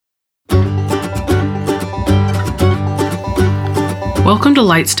Welcome to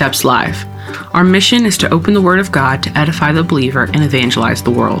Light Steps Live. Our mission is to open the Word of God to edify the believer and evangelize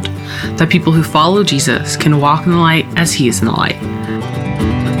the world, that people who follow Jesus can walk in the light as He is in the light.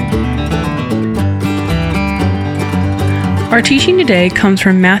 Our teaching today comes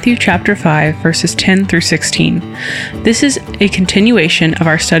from Matthew chapter 5, verses 10 through 16. This is a continuation of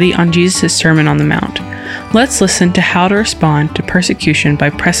our study on Jesus' Sermon on the Mount. Let's listen to how to respond to persecution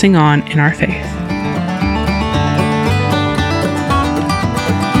by pressing on in our faith.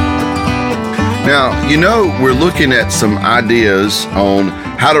 Now, we're looking at some ideas on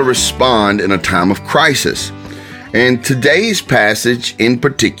how to respond in a time of crisis. And today's passage in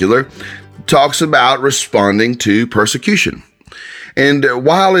particular talks about responding to persecution. And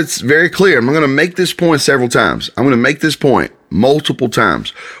while it's very clear, I'm going to make this point several times. I'm going to make this point multiple times.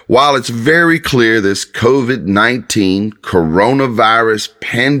 While it's very clear this COVID-19 coronavirus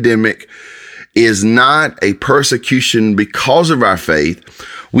pandemic is not a persecution because of our faith,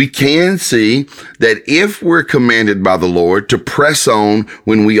 we can see that if we're commanded by the Lord to press on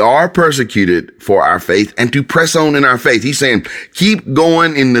when we are persecuted for our faith and to press on in our faith, He's saying, keep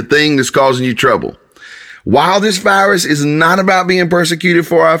going in the thing that's causing you trouble. While this virus is not about being persecuted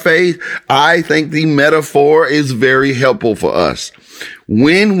for our faith, I think the metaphor is very helpful for us.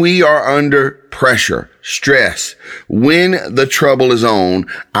 When we are under pressure, stress, when the trouble is on,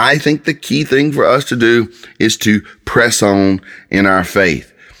 I think the key thing for us to do is to press on in our faith.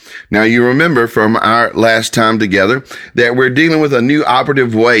 Now, you remember from our last time together that we're dealing with a new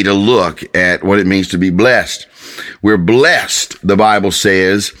operative way to look at what it means to be blessed. We're blessed, the Bible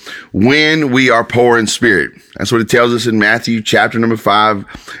says, when we are poor in spirit. That's what it tells us in Matthew chapter number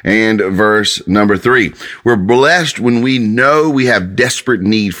 5 and verse number 3. We're blessed when we know we have desperate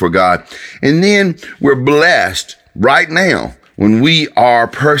need for God. And then we're blessed right now when we are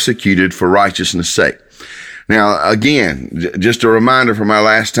persecuted for righteousness' sake. Now, again, just a reminder from our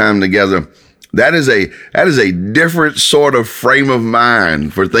last time together, that is a different sort of frame of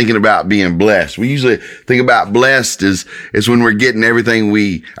mind for thinking about being blessed. We usually think about blessed is when we're getting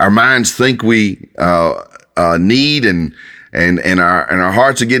everything our minds think we need, and our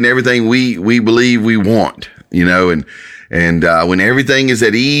hearts are getting everything we believe we want, and when everything is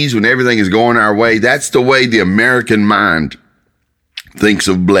at ease, when everything is going our way. That's the way the American mind thinks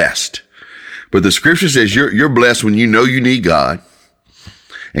of blessed. But the scripture says you're blessed when you know you need God.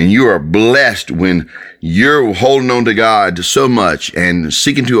 And you are blessed when you're holding on to God so much and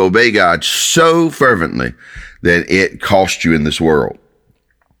seeking to obey God so fervently that it costs you in this world.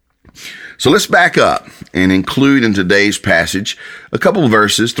 So let's back up and include in today's passage a couple of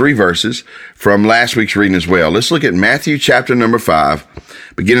verses, 3 verses from last week's reading as well. Let's look at Matthew chapter number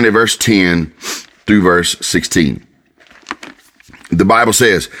 5, beginning at verse 10 through verse 16. The Bible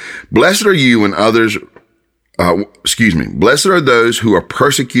says, Blessed are those who are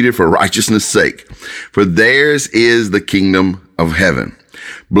persecuted for righteousness' sake, for theirs is the kingdom of heaven.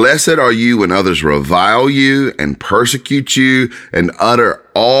 Blessed are you when others revile you and persecute you and utter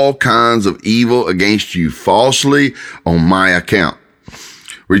all kinds of evil against you falsely on my account.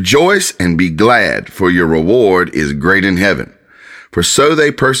 Rejoice and be glad, for your reward is great in heaven. For so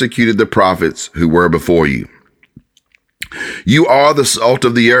they persecuted the prophets who were before you. You are the salt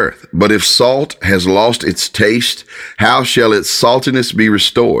of the earth, but if salt has lost its taste, how shall its saltiness be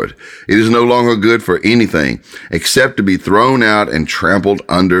restored? It is no longer good for anything except to be thrown out and trampled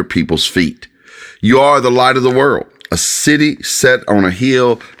under people's feet. You are the light of the world. A city set on a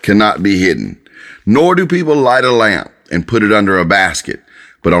hill cannot be hidden. Nor do people light a lamp and put it under a basket,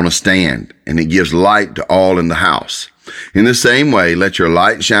 but on a stand, and it gives light to all in the house. In the same way, let your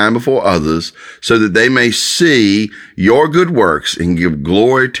light shine before others so that they may see your good works and give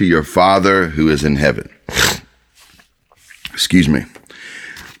glory to your Father who is in heaven. Excuse me.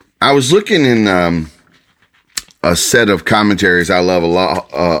 I was looking in a set of commentaries I love a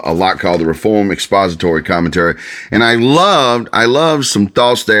lot called the Reformed Expository Commentary, and I loved some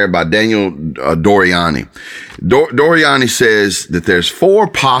thoughts there by Daniel Doriani. Doriani says that there's 4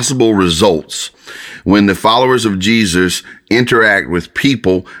 possible results when the followers of Jesus interact with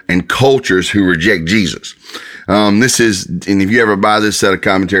people and cultures who reject Jesus. And if you ever buy this set of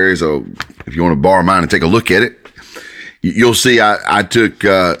commentaries, or if you want to borrow mine and take a look at it, you'll see I took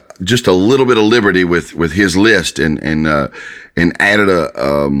just a little bit of liberty with his list and added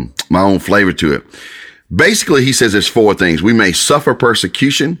my own flavor to it. Basically, he says there's 4 things. We may suffer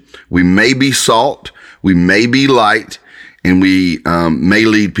persecution, we may be salt, we may be light, and we may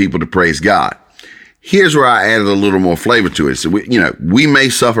lead people to praise God. Here's where I added a little more flavor to it. So we may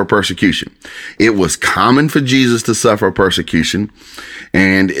suffer persecution. It was common for Jesus to suffer persecution,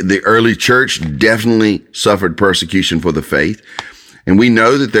 and the early church definitely suffered persecution for the faith. And we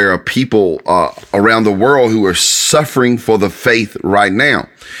know that there are people around the world who are suffering for the faith right now.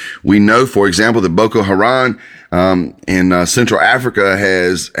 We know, for example, that Boko Haram in Central Africa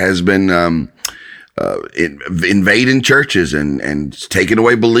has been invading churches and taking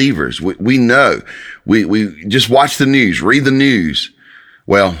away believers. We know. We just watch the news, read the news.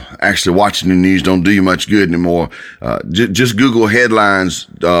 Well, actually, watching the news don't do you much good anymore. Just Google headlines,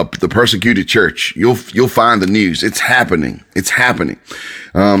 the persecuted church. You'll find the news. It's happening. It's happening.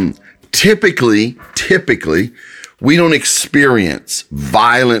 Typically, we don't experience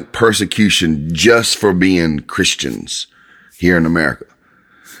violent persecution just for being Christians here in America.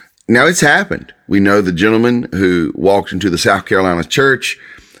 Now, it's happened. We know the gentleman who walked into the South Carolina church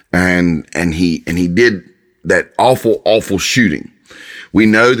and he did that awful shooting. We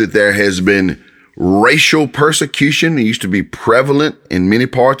know that there has been racial persecution. It used to be prevalent in many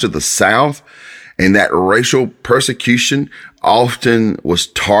parts of the South, and that racial persecution often was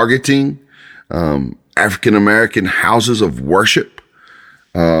targeting African American houses of worship.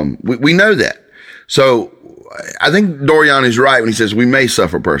 We know that. So I think Dorian is right when he says we may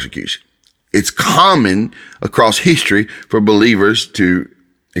suffer persecution. It's common across history for believers to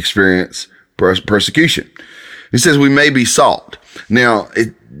experience persecution. He says we may be salt. Now,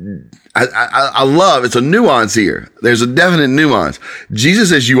 I love, it's a nuance here. There's a definite nuance. Jesus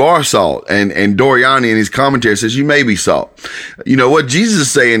says you are salt, and Doriani in his commentary says you may be salt. You know, what Jesus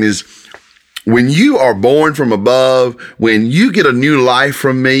is saying is, when you are born from above, when you get a new life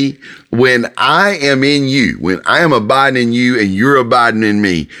from me, when I am in you, when I am abiding in you and you're abiding in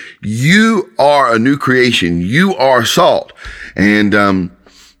me, you are a new creation. You are salt. And,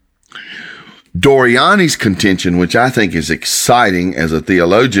 Doriani's contention, which I think is exciting as a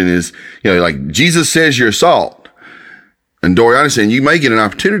theologian, is, like Jesus says you're salt. And Doriani's saying you may get an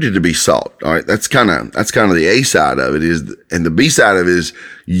opportunity to be salt. All right. That's kind of the A side of it is, and the B side of it is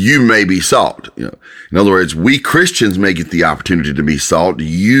you may be salt. In other words, we Christians may get the opportunity to be salt.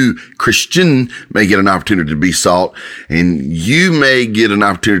 You Christian may get an opportunity to be salt, and you may get an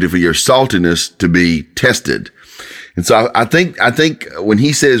opportunity for your saltiness to be tested. And so I think when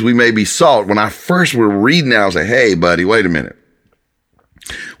he says we may be salt, when I first were reading that, I was like, hey, buddy, wait a minute.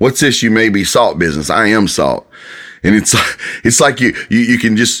 What's this you may be salt business? I am salt. And it's like you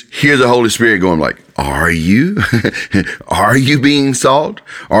can just hear the Holy Spirit going like, are you? Are you being salt?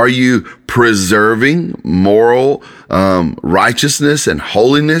 Are you preserving moral righteousness and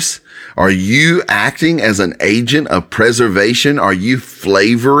holiness? Are you acting as an agent of preservation? Are you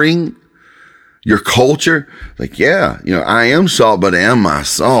flavoring your culture? Like, yeah, I am salt, but am I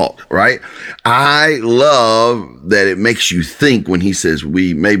salt, right? I love that it makes you think when he says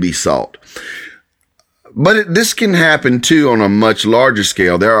we may be salt. But this can happen too on a much larger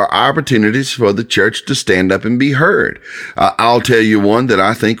scale. There are opportunities for the church to stand up and be heard. I'll tell you one that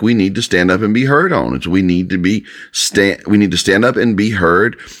I think we need to stand up and be heard on. It's we need to stand up and be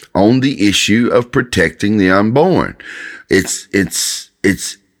heard on the issue of protecting the unborn. It's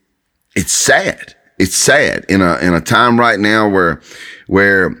sad. It's sad in a time right now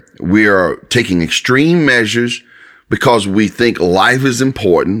where we are taking extreme measures because we think life is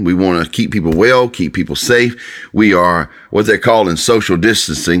important. We want to keep people well, keep people safe. We are what they're calling social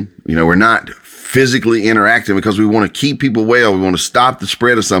distancing. We're not physically interacting because we want to keep people well. We want to stop the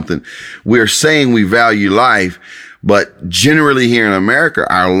spread of something. We're saying we value life, but generally here in America,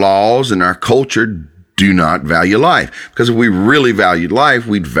 our laws and our culture do not value life. Because if we really valued life,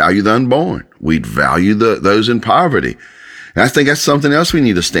 we'd value the unborn. We'd value those in poverty. And I think that's something else we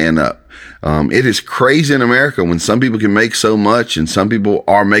need to stand up. It is crazy in America when some people can make so much and some people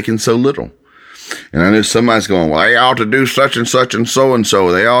are making so little. And I know somebody's going, well, they ought to do such and such and so and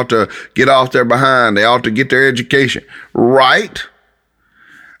so. They ought to get off their behind. They ought to get their education. Right?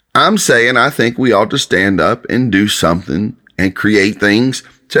 I'm saying I think we ought to stand up and do something and create things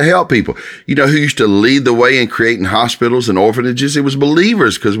to help people. Who used to lead the way in creating hospitals and orphanages? It was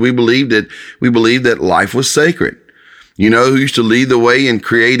believers, because we believed that life was sacred. Who used to lead the way in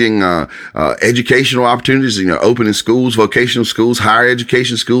creating educational opportunities, opening schools, vocational schools, higher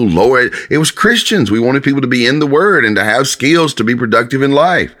education schools, lower. It was Christians. We wanted people to be in the Word and to have skills to be productive in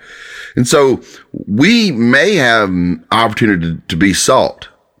life. And so we may have opportunity to be salt.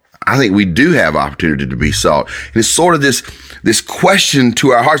 I think we do have opportunity to be salt. And it's sort of this question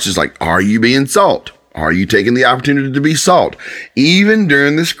to our hearts is like, are you being salt? Are you taking the opportunity to be salt? Even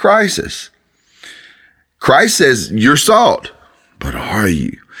during this crisis. Christ says you're salt, but are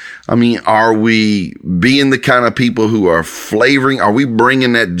you? Are we being the kind of people who are flavoring? Are we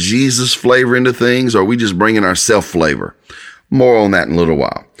bringing that Jesus flavor into things, or are we just bringing our self flavor? More on that in a little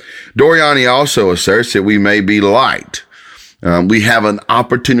while. Doriani also asserts that we may be light. we have an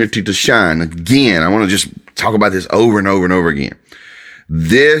opportunity to shine. Again, I want to just talk about this over and over and over again.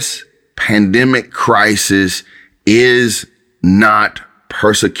 This pandemic crisis is not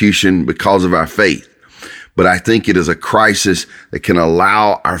persecution because of our faith, but I think it is a crisis that can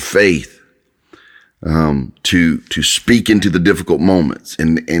allow our faith to speak into the difficult moments,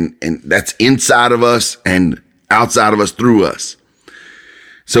 and that's inside of us and outside of us through us.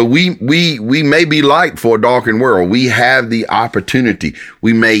 So we may be light for a darkened world. We have the opportunity.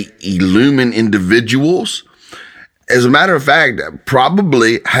 We may illumine individuals. As a matter of fact,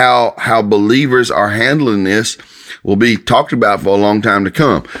 probably how believers are handling this will be talked about for a long time to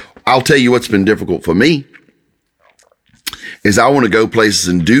come. I'll tell you what's been difficult for me is I want to go places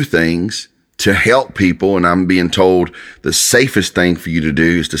and do things to help people, and I'm being told the safest thing for you to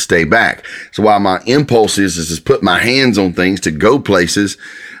do is to stay back. So while my impulse is to put my hands on things, to go places,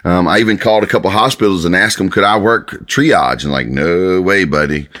 I even called a couple hospitals and asked them, could I work triage? And like, no way,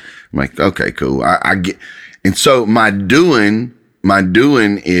 buddy. I'm like, okay, cool. I get, and so my doing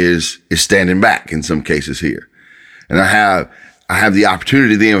is standing back in some cases here. And I have the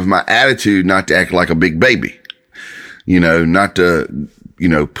opportunity then with my attitude not to act like a big baby, not to,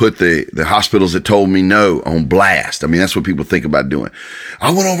 put the hospitals that told me no on blast. I mean, that's what people think about doing.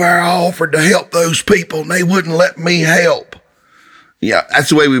 I went over there, I offered to help those people and they wouldn't let me help. Yeah, that's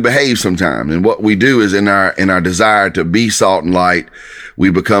the way we behave sometimes. And what we do is in our desire to be salt and light,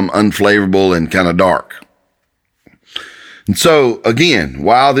 we become unflavorable and kind of dark. And so again,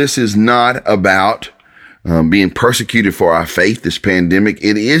 while this is not about being persecuted for our faith, this pandemic,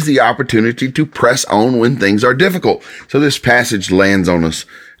 it is the opportunity to press on when things are difficult. So this passage lands on us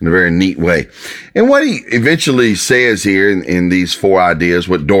in a very neat way. And what he eventually says here in these four ideas,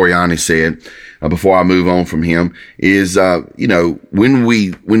 what Doriani said, before I move on from him, is, when we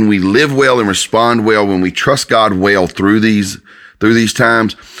live well and respond well, when we trust God well through these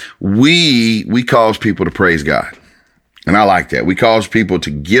times, we cause people to praise God. And I like that. We cause people to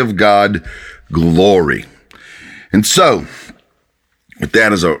give God glory. And so, with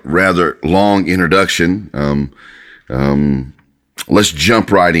that as a rather long introduction, let's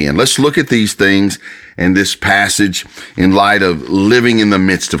jump right in. Let's look at these things and this passage in light of living in the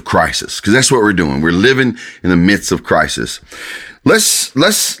midst of crisis, because that's what we're doing. We're living in the midst of crisis.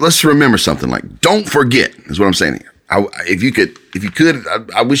 Let's remember something. Like, don't forget is what I'm saying here. If you could,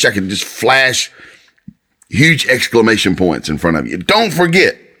 I wish I could just flash huge exclamation points in front of you. Don't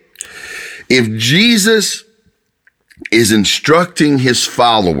forget. If Jesus is instructing his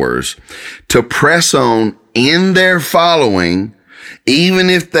followers to press on in their following,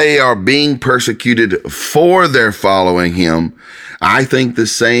 even if they are being persecuted for their following him, I think the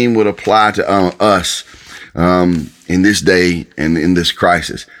same would apply to us in this day and in this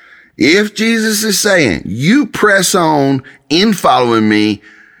crisis. If Jesus is saying, you press on in following me,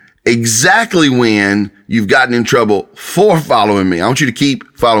 exactly when you've gotten in trouble for following me. I want you to keep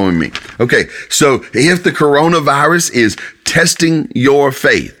following me. Okay. So if the coronavirus is testing your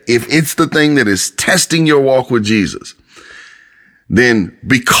faith, if it's the thing that is testing your walk with Jesus, then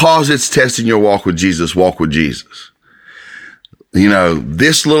because it's testing your walk with Jesus, walk with Jesus.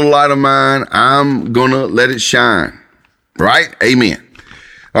 This little light of mine, I'm going to let it shine. Right? Amen.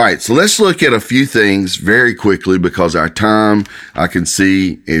 All right, so let's look at a few things very quickly because our time, I can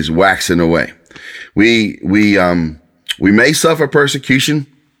see, is waxing away. We may suffer persecution.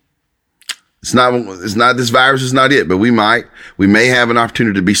 It's not this virus is not it, but we may have an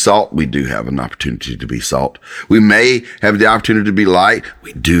opportunity to be salt. We do have an opportunity to be salt. We may have the opportunity to be light.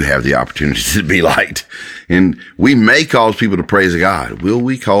 We do have the opportunity to be light. And we may cause people to praise God. Will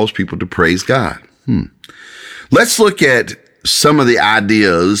we cause people to praise God? Let's look at some of the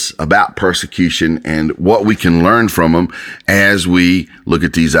ideas about persecution and what we can learn from them as we look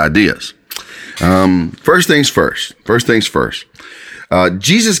at these ideas. First things first.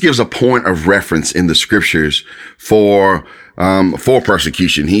 Jesus gives a point of reference in the scriptures for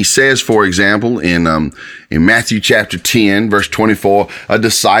persecution. He says, for example, in Matthew chapter 10, verse 24, a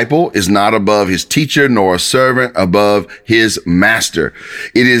disciple is not above his teacher, nor a servant above his master.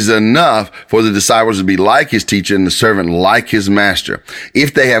 It is enough for the disciples to be like his teacher and the servant like his master.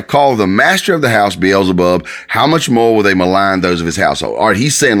 If they have called the master of the house Beelzebub, how much more will they malign those of his household? All right,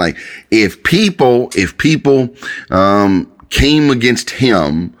 he's saying, like, if people came against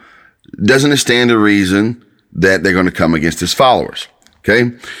him, doesn't it stand to reason that they're going to come against his followers?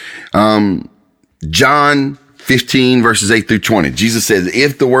 Okay. John 15 verses 8 through 20. Jesus says,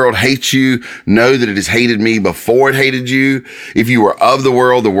 if the world hates you, know that it has hated me before it hated you. If you were of the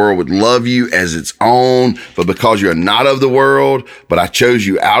world would love you as its own. But because you're not of the world, but I chose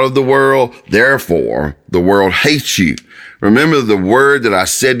you out of the world, therefore the world hates you. Remember the word that I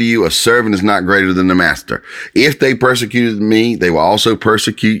said to you, a servant is not greater than the master. If they persecuted me, they will also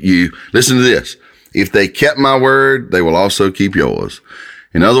persecute you. Listen to this. If they kept my word, they will also keep yours.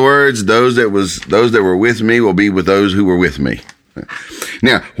 In other words, those that were with me will be with those who were with me.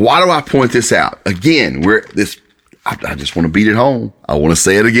 Now, why do I point this out? Again, I just want to beat it home. I want to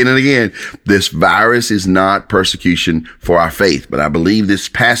say it again and again. This virus is not persecution for our faith, but I believe this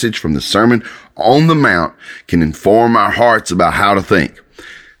passage from the Sermon on the Mount can inform our hearts about how to think.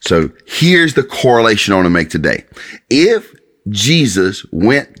 So here's the correlation I want to make today. If Jesus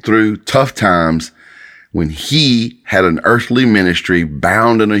went through tough times when he had an earthly ministry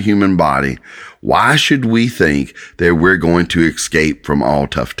bound in a human body, why should we think that we're going to escape from all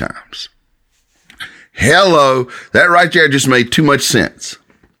tough times? Hello, that right there just made too much sense.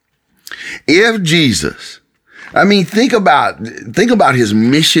 If Jesus, think about his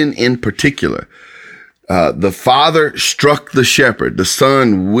mission in particular. The Father struck the shepherd. The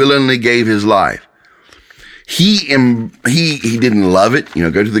Son willingly gave his life. He didn't love it.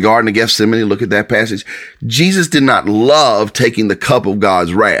 Go to the Garden of Gethsemane, look at that passage. Jesus did not love taking the cup of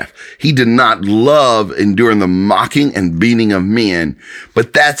God's wrath. He did not love enduring the mocking and beating of men,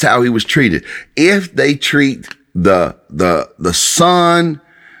 but that's how he was treated. If they treat the Son,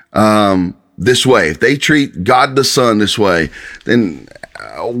 this way, if they treat God the Son this way, then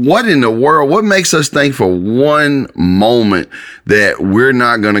what in the world, what makes us think for one moment that we're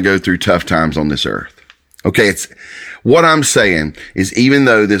not going to go through tough times on this earth? Okay, what I'm saying is, even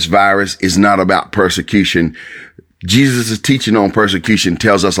though this virus is not about persecution, Jesus' teaching on persecution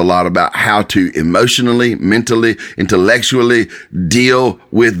tells us a lot about how to emotionally, mentally, intellectually deal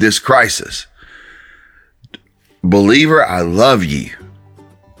with this crisis. Believer, I love you.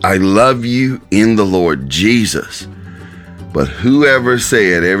 I love you in the Lord Jesus. But whoever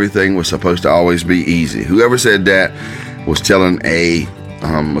said everything was supposed to always be easy, whoever said that was telling a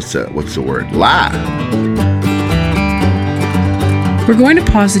what's the word? Lie. We're going to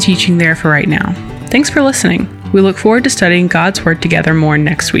pause the teaching there for right now. Thanks for listening. We look forward to studying God's Word together more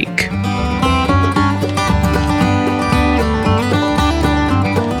next week.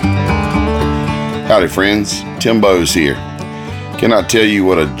 Howdy, friends. Tim Bowes here. Cannot tell you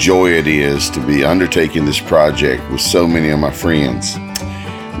what a joy it is to be undertaking this project with so many of my friends.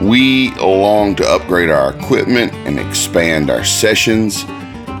 We long to upgrade our equipment and expand our sessions,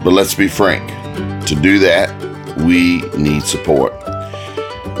 but let's be frank, to do that, we need support.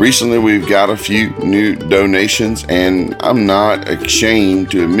 Recently, we've got a few new donations, and I'm not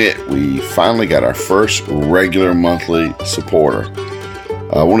ashamed to admit we finally got our first regular monthly supporter.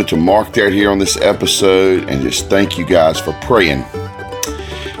 I wanted to mark that here on this episode and just thank you guys for praying.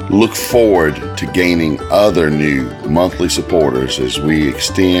 Look forward to gaining other new monthly supporters as we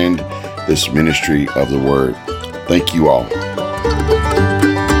extend this ministry of the Word. Thank you all.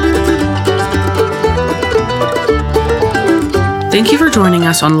 Thank you for joining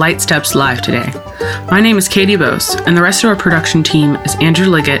us on Light Steps Live today. My name is Katie Bowes, and the rest of our production team is Andrew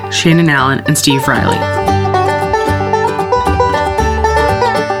Liggett, Shannon Allen, and Steve Riley.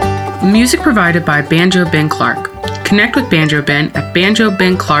 Music provided by Banjo Ben Clark. Connect with Banjo Ben at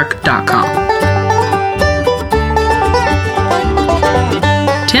banjobenclark.com.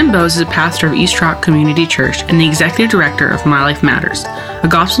 Tim Bowes is a pastor of East Rock Community Church and the executive director of My Life Matters, a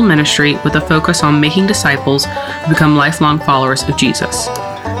gospel ministry with a focus on making disciples who become lifelong followers of Jesus.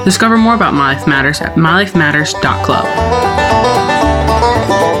 Discover more about My Life Matters at mylifematters.club.